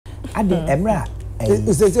ade emra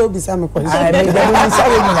you say you be some question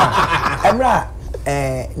emra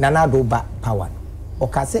Nana Doba power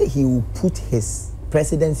oka say he will put his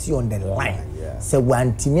presidency on the line say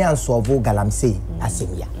wantimi and solve Galamsey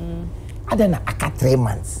asemia adena aka 3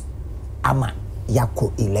 months ama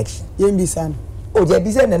yako election yembisa o je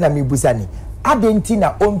bi say na mi busani adenti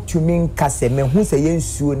na ontumi nkase me hu say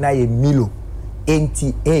yensuo na ye milo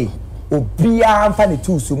enti obia amfa ne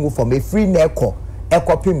tools mu from a free neko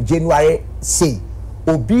ekopim January say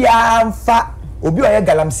obia amfa obi oye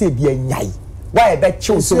Galamsey bi anyai why be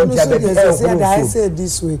chill so much I say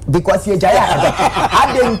this way because ye jaya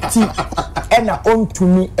adenti ena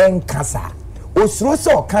ontumi enkasa osuro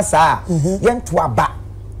so kasa yento aba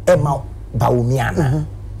ema baomiana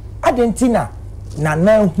adenti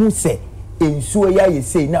na hu se ensuo ya ye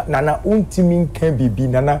say na ontumi nkan bibi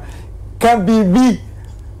na kan bibi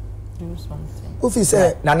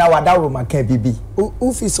officer nana wadawo ma kan bibi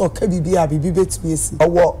officer kan bibi a bibi betumi esi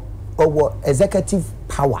owo executive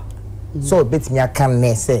power so betimi akan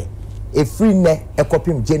ne say a free ne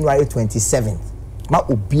ekopim January 27th ma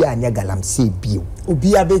obi anya Galamsey bio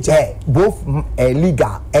obi abeja both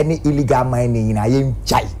legal any illegal mining na yen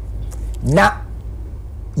chai na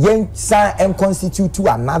yen sa and constitute to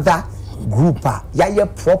another group ya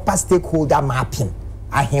proper stakeholder mapping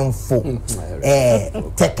ahemfo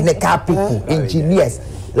technical people engineers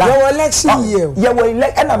your election year yeah we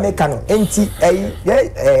elect and American enti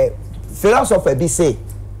philosopher be say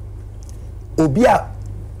obi a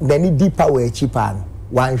nani deeper we cheaper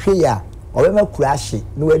wan hwe ya obema crash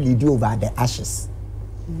no we lead over the ashes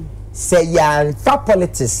say ya for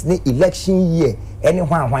politics ni election year any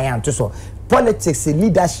hwan anto so politics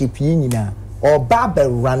leadership yi nyina oba be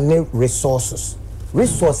run resources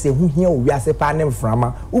hu hia o wiase pa ne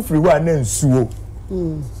mframa ufiri wa na nsuo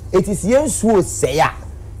it is yensuo say ya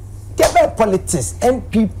kebe politics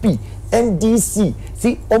MPP NDC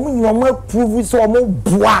see omunyomo approve so omo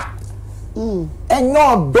boa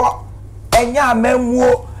enyo do enya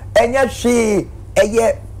amemuo enya hwe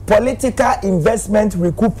eye political investment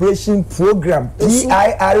recuperation program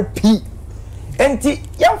PIRP enti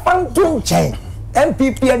yamfantu nchen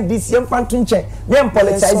MPP NDC yamfantu nchen nem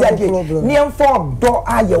politicize ade nem for do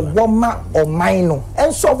aye woma oman no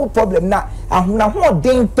en solve problem na ahuna ho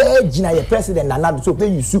den page na ye president na so pe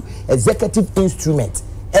use executive instrument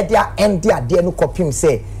edia endi ade no kopim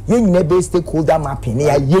say ye nyina be stakeholder mapping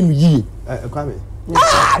ya yenu yi Kwame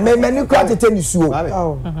me ni kwa tete ni suo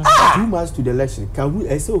 2 months to the election can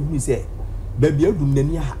we say obi say baby adum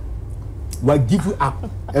nani ha wa give you up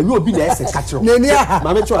and you obi na ese catch nani ha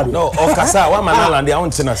mama chwa no okasa wa manala dey won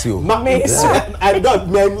tena see o I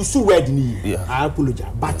don't man su word ni I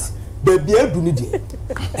apologize but baby adu ni dey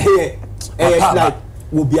like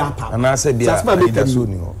wo bi apa ana say bia ida so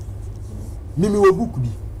ni ho mimi wo book bi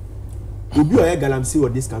obi o ye Galamsey or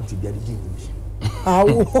this country bia dey me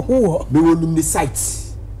wonum the site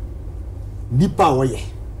nipa oye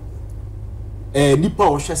nipa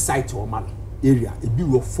o hwe site o man area ebi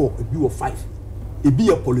wo 4 ebi wo 5 ebi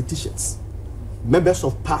your politicians members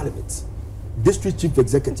of parliament district chief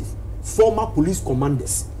executive former police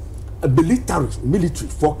commanders military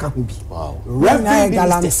for Kahubi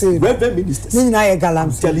Rev ministers ni na ye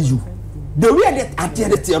Galamsey tell you the way that at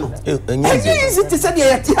the no easy to say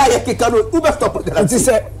the tia keka no uber stop Galamsey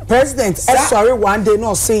say president sorry one day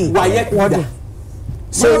no say why what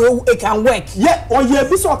so it can work yeah or you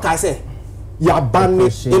be so ka say ya ban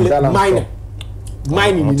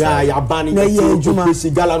mining na ya ban na ye juma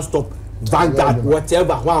Galamsey stop Vanguard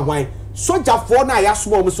whatever why soldier for na ya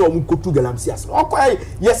small so mu kotu Galamsey as okoy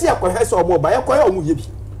yes ya ko so mo ba ya ko ya mu ye bi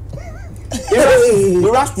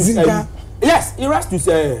yes, he has to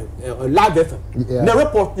say live FM. The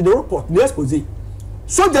report, the expose.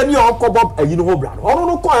 So then you are bob a you brand. Oh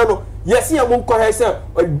no, no, yes, you won't call herself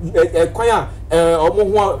a choir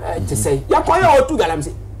to say. Ya choir or two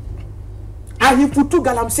Galamsey. And he put two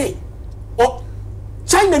Galamsey. Oh,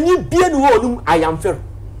 China need beer no I am fair.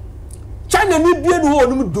 China need beer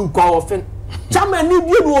no do call often. China need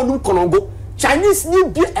beer no Konongo. Chinese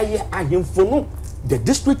need beer I am for no. The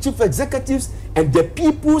district chief executives and the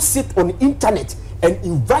people sit on the internet and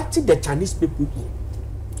invited the Chinese people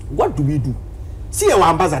in. What do we do? See our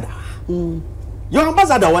ambassador. Your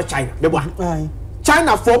ambassador was China.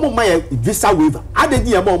 China form my visa waiver. I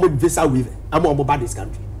didn't know visa waiver. I'm about this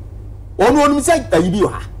country. On say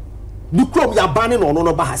the club you are banning on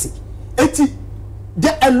no bahasi.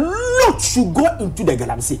 There a lot should go into the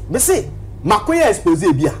Galamsey. They say Makoya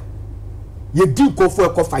expose bia. You did go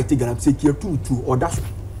for a fight Galamsey here two or that's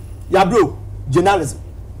ya bro journalism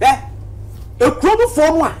a club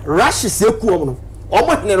for one rush is a cool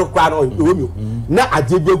almost never cry on you. Now I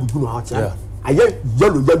did go to house. I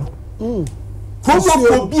yellow.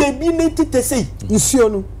 From be a binated to say,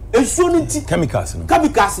 Isiono,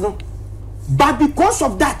 chemicals. No. But because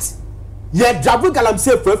of that, yeah, Jabu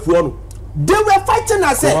Galamsey Activities. They were fighting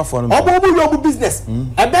as a business.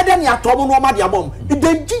 And better than your Tomo Madiabom. The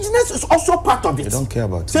indigenous is also part of it. They don't care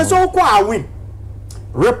about it. Says I win.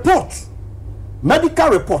 Report, medical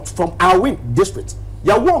report from Awin district.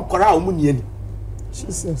 Ya won't corral money.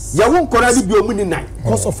 Jesus. Ya won't corral the money nine.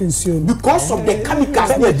 Because of insurance. Because of the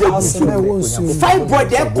chemicals near the five boy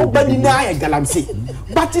there company na Galamsey.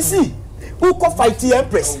 But you see, who can fight the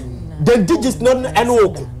empress? The indigenous non and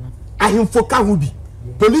ahimfoka will be.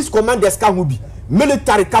 Police commanders can be,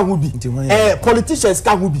 military can be, politicians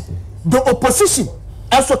can be, the opposition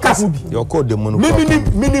also can be. Your code the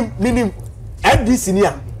Minim, and this in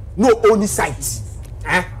no only site,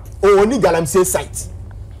 only Galamsey site,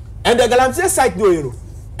 and the Galamsey site no you know,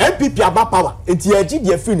 MPP about power, and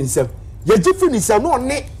the finish himself, finish no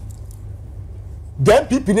ne. The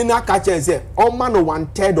MPP in our culture is all man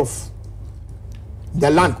 1/3 of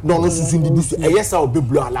the land, no yes I'll be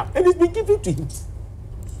blow alarm, and it's been given to him.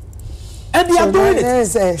 And they are doing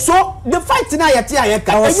it. So the fight now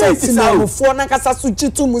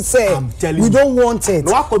we don't want it.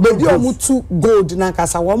 Baby omutu gold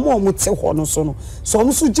nankasa wo mo omute ho no so no. So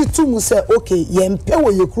omusu jitu mu say okay, ye mpe wo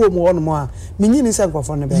ye kro mo no a menyini se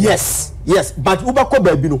nkofo no be. Yes, but ubako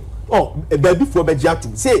baby no. Oh, baby for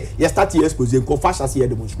Bejiatu. Say you start your expose and confess as your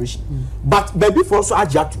demonstration. But baby for also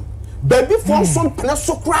Agyapong. Baby for some place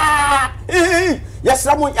so cry. Yes,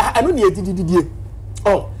 someone I no need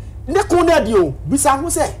oh. Ne kona dio bisa ho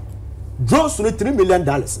say drones no $3 million.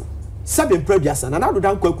 Seven previous and another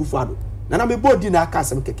dan Akufo-Addo. Na na me body na aka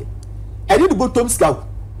asem keke. E dey bottom scout.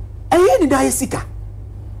 E ye ni da sika.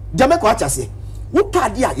 Jame ko acha se. Wo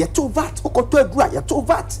card ya ye to VAT, wo ko to adura ye to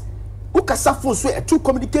VAT. Wo kasa phone so e to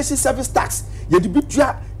communication service tax. Ye di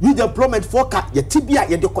bitua youth employment for ka ye tibia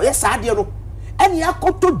ye de koye sa de no. And ye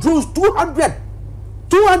akoto drones 200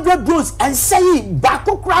 drones and say back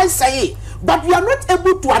cry say. But we are not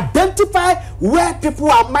able to identify where people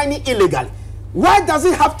are mining illegally. Why does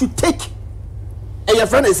it have to take? And your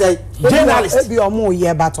friend is say, journalist. Maybe omo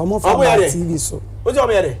ye, but omo from TV so. What's your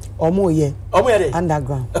name? Omo ye.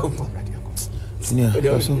 Underground.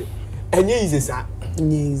 And easy, sir.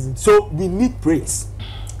 So we need prayers.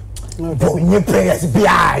 We need prayers. We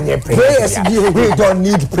don't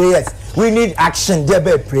need prayers. We need action. There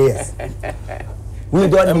be prayers. We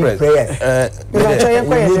don't need prayers. We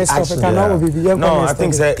need action. No, I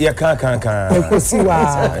think say you can't.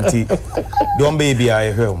 Don't baby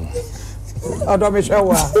I hear. I don't be sure.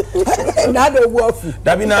 Not the wolf.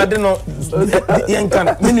 That be na de no. Yen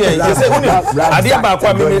kan. Me say ade ba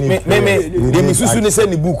kwa me de mi susu ne say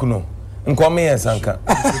ni book no. Nkome yen sanka.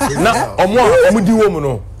 Na omo di wo mu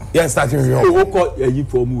no. Yen start you. Wo ko yi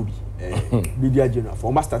for movie. Media general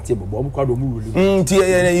for master table bo Kwadwo mu rule.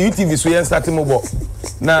 TV so yen start mo bo.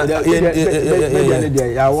 Na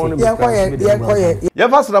ya won be. Ya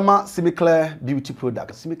fasrama Simiclair beauty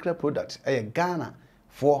product. Simiclair product Ghana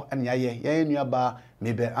for and ye nuaba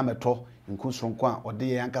mebe ameto nkusronko a ode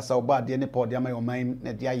ye yankasa oba de ne pod ama yo man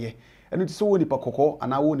na de aye. Enu ti so woni pa kokko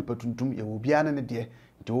ana wo ni patuntum ye obia na ne de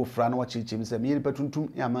nti wo fra na wa chichim se me ni patuntum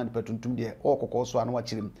ya ma ni patuntum de o kokko so ana wa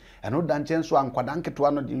chirim eno da nchen so ankwada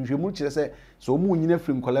nketo no de nhwemu chire se so mu nyina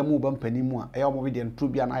frim kola mu ba mpani mu a e o mo be de ntu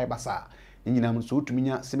bia na aye basa nyina mu so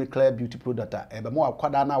utuminya Simiclair beauty product a e be mo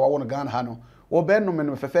akwada na wa wo no Ghana ha no wo be no me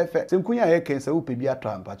no fefefe se nkunya ye ken se wo pe bia to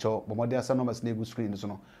ampacho bomode asa no mas na egu screen so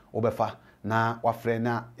no wo be fa na wa frɛ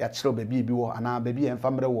na ya kyerɛ baby bi wo ana baby en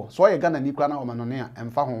famre wo so ye Ghana ni kra na wo ma no ne a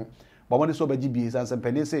emfa ho bomode so baji bi san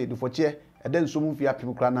sempani se du foche eden so mu fi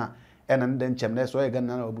apim kra na ena nden chem na so ye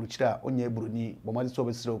Ghana na oburu kyira onya eburuni bomode so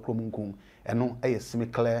be sire okrom nkun eno eye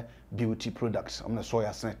Simiclair beauty products omna so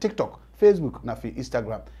ya sene TikTok, Facebook na fi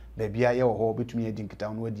Instagram baby ya ye wo ho betumi edi nkita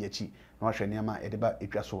no adi achi na wa hwɛ niam a ede ba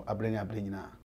etwa so abrenya nyina